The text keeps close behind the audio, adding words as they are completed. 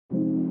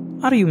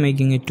Are you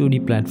making a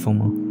 2D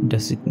platformer?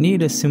 Does it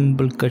need a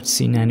simple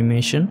cutscene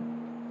animation?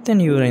 Then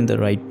you are in the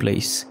right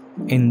place.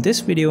 In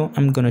this video,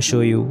 I'm gonna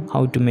show you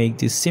how to make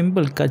this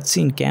simple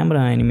cutscene camera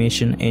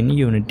animation in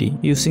Unity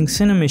using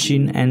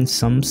Cinemachine and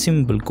some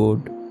simple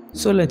code.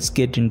 So let's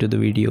get into the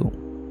video.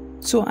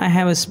 So I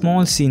have a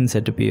small scene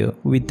setup here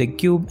with the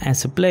cube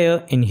as a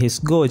player in his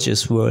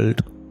gorgeous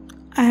world.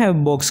 I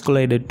have box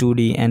collider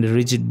 2D and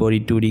rigid body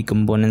 2D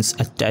components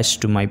attached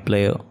to my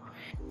player.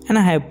 And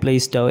I have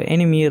placed our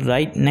enemy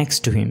right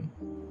next to him.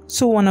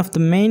 So one of the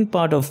main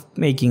part of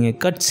making a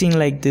cutscene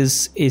like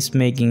this is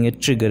making a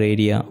trigger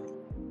area.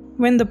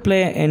 When the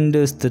player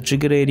enters the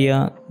trigger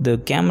area, the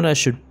camera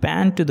should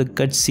pan to the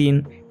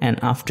cutscene,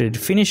 and after it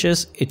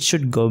finishes, it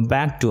should go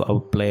back to our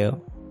player.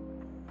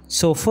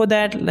 So for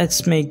that,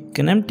 let's make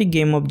an empty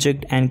game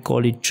object and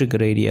call it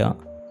trigger area.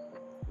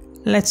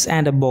 Let's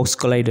add a box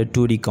collider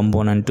 2D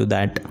component to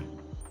that.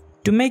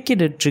 To make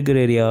it a trigger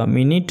area,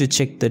 we need to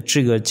check the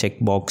trigger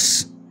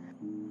checkbox.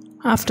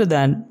 After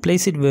that,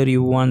 place it where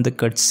you want the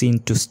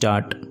cutscene to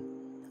start.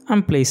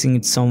 I'm placing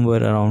it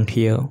somewhere around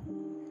here.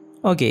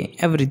 Okay,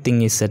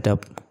 everything is set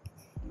up.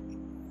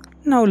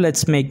 Now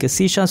let's make a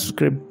C#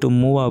 script to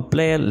move our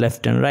player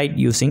left and right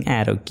using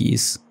arrow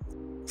keys.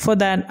 For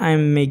that,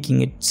 I'm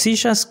making a C#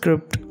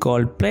 script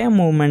called player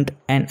movement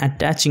and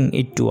attaching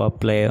it to our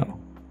player.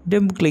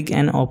 Double click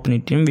and open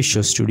it in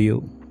Visual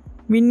Studio.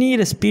 We need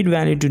a speed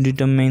value to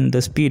determine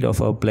the speed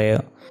of our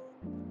player.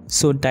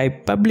 So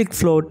type public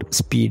float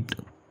speed.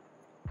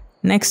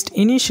 Next,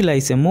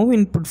 initialize a move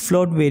input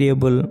float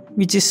variable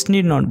which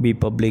need not be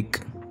public.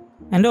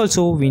 And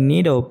also we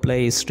need our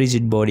player's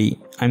rigid body.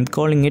 I'm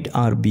calling it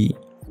RB.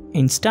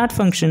 In start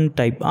function,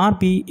 type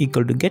RB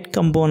equal to get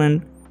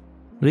component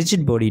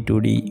rigid body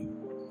 2D.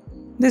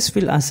 This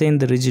will assign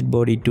the rigid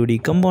body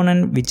 2D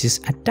component which is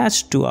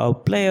attached to our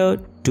player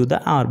to the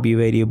RB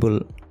variable.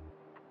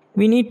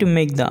 We need to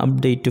make the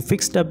update to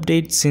fixed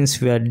update since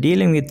we are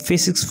dealing with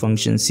physics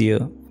functions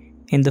here.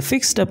 In the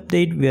fixed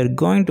update, we are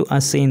going to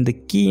assign the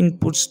key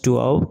inputs to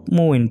our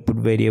move input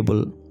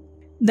variable.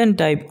 Then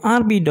type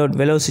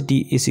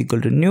rb.velocity is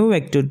equal to new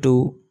vector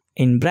 2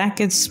 in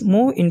brackets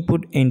move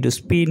input into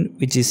speed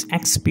which is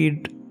x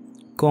speed,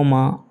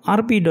 comma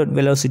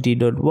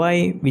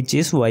rb.velocity.y which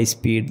is y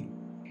speed.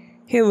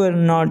 Here we are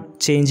not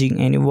changing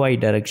any y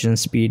direction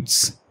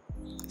speeds.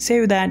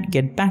 Save that,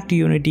 get back to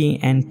Unity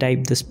and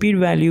type the speed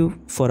value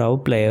for our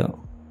player.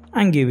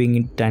 I'm giving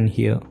it 10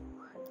 here.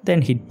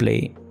 Then hit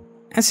play.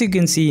 As you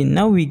can see,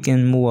 now we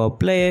can move our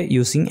player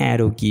using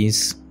arrow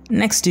keys.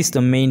 Next is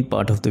the main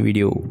part of the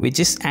video,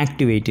 which is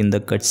activating the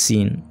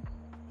cutscene.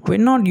 We're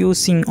not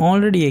using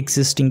already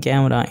existing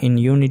camera in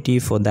Unity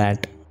for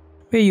that.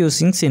 We're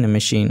using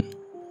Cinemachine.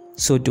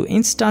 So to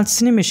install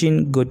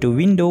Cinemachine, go to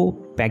Window,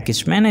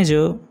 Package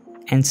Manager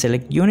and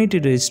select Unity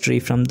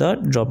Registry from the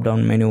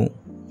drop-down menu.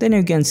 Then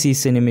you can see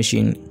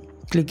Cinemachine.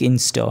 Click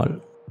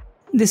Install.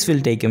 This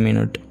will take a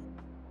minute.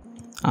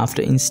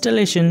 After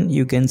installation,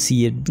 you can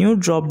see a new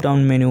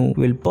drop-down menu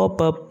will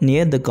pop up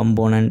near the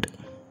component.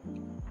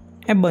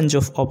 A bunch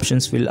of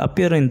options will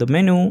appear in the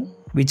menu,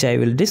 which I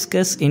will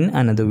discuss in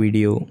another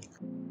video.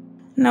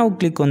 Now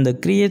click on the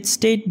Create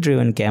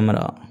State-Driven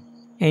Camera.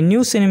 A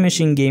new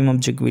Cinemachine game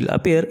object will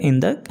appear in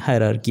the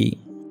hierarchy.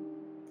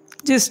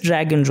 Just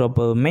drag and drop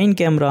a main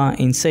camera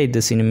inside the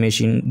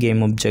Cinemachine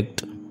game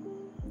object.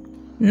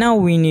 Now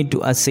we need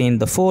to assign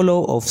the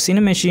follow of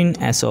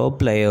Cinemachine as our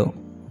player.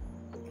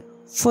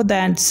 For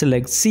that,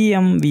 select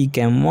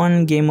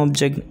CM-VCam1 game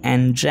object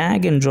and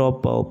drag and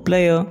drop our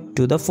player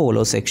to the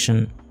follow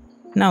section.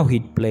 Now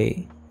hit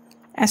play.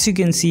 As you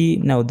can see,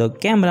 now the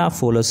camera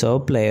follows our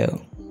player.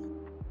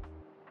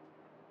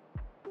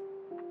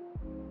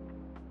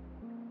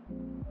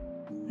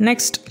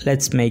 Next,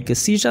 let's make a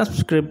C#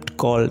 script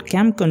called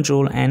cam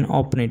control and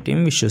open it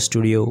in Visual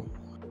Studio.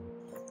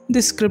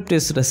 This script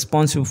is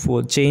responsible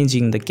for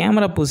changing the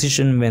camera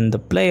position when the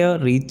player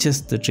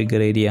reaches the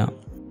trigger area.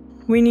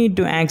 We need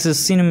to access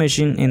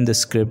Cinemachine in the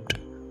script.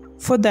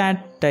 For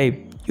that,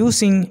 type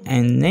using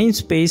and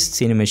namespace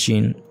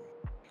Cinemachine.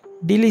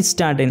 Delete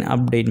start and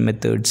update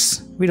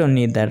methods. We don't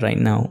need that right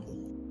now.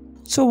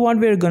 So what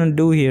we're gonna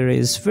do here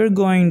is we're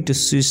going to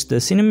switch the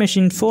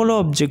Cinemachine follow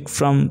object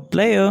from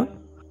player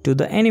to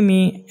the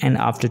enemy and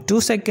after 2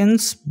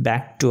 seconds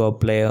back to our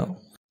player.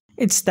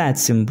 It's that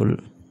simple.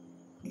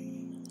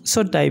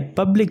 So type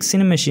public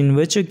Cinemachine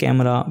virtual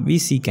camera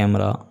VC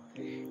camera.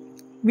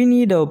 We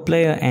need our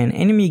player and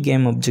enemy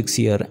game objects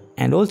here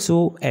and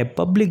also a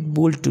public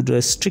bool to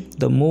restrict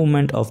the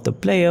movement of the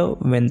player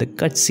when the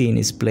cutscene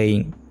is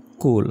playing.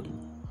 Cool.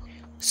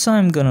 So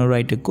I'm gonna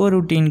write a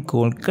coroutine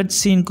called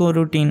CutScene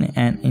coroutine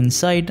and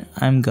inside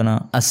I'm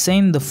gonna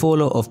assign the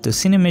follow of the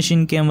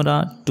Cinemachine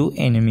camera to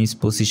enemy's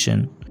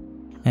position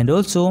and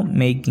also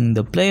making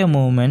the player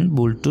movement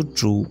bool to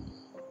true.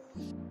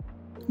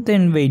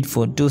 Then wait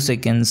for 2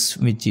 seconds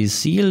which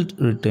is yield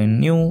return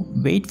new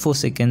wait 4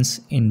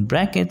 seconds in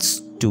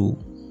brackets 2.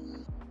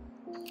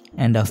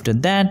 And after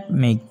that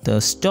make the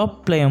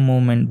stop player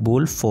movement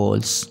bool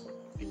false.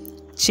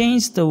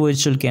 Change the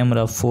virtual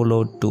camera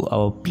follow to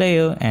our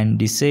player and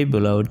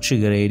disable our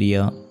trigger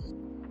area.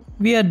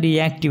 We are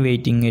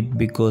deactivating it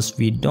because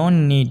we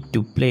don't need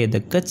to play the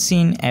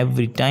cutscene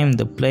every time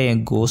the player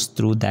goes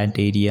through that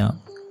area.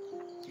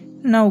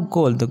 Now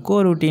call the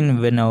coroutine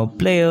when our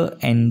player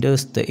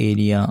enters the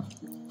area.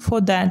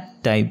 For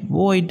that, type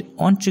void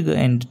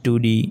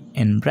onTriggerEnd2D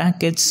in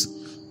brackets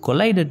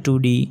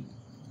collider2D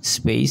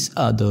space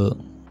other.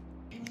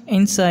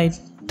 Inside,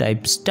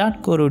 type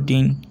start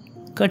coroutine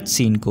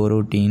cutscene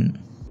coroutine.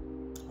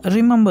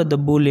 Remember the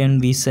boolean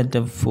we set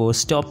up for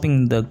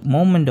stopping the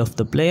movement of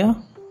the player?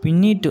 We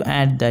need to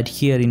add that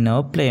here in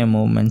our player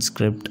movement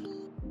script.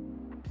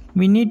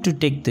 We need to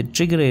take the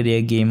trigger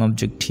area game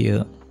object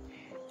here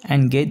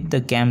and get the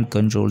cam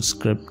control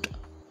script.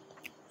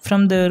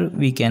 From there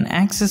we can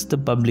access the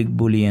public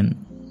boolean.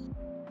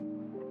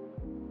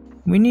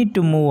 We need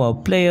to move our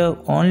player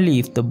only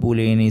if the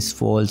boolean is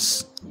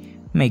false.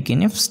 Make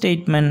an if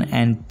statement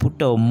and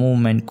put our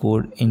movement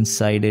code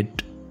inside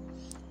it.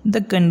 The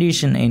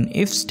condition in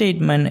if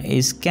statement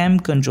is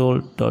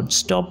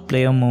camControl.stop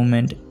player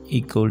movement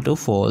equal to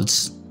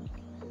false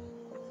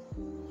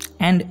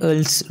and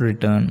else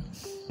return.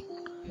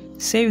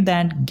 Save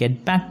that,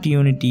 get back to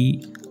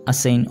Unity,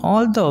 assign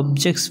all the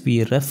objects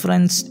we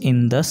referenced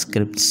in the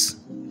scripts: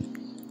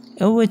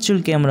 a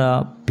virtual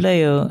camera,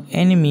 player,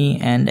 enemy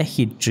and a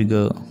hit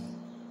trigger.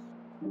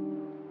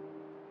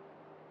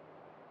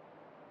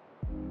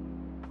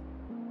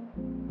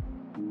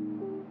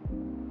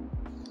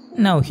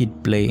 Now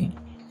hit play.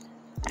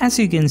 As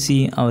you can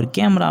see, our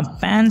camera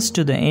pans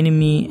to the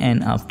enemy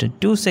and after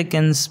 2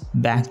 seconds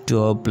back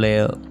to our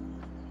player.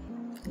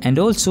 And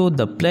also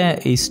the player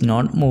is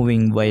not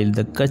moving while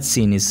the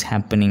cutscene is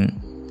happening.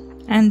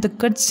 And the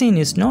cutscene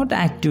is not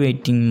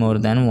activating more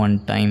than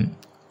one time.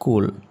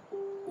 Cool.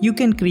 You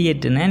can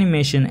create an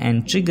animation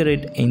and trigger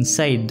it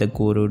inside the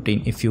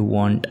coroutine if you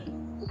want.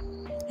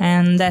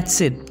 And that's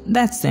it.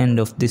 That's the end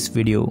of this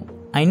video.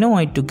 I know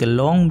I took a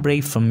long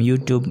break from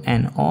YouTube,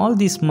 and all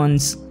these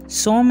months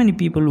so many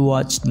people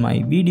watched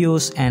my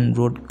videos and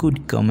wrote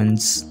good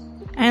comments.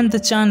 And the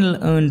channel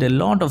earned a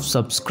lot of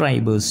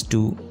subscribers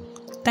too.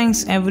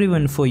 Thanks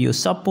everyone for your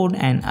support,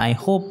 and I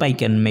hope I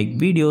can make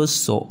videos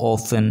so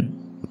often.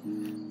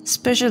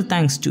 Special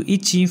thanks to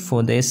Itchy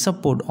for their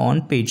support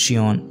on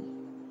Patreon.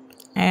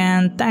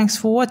 And thanks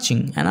for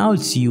watching, and I'll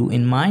see you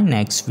in my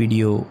next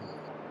video.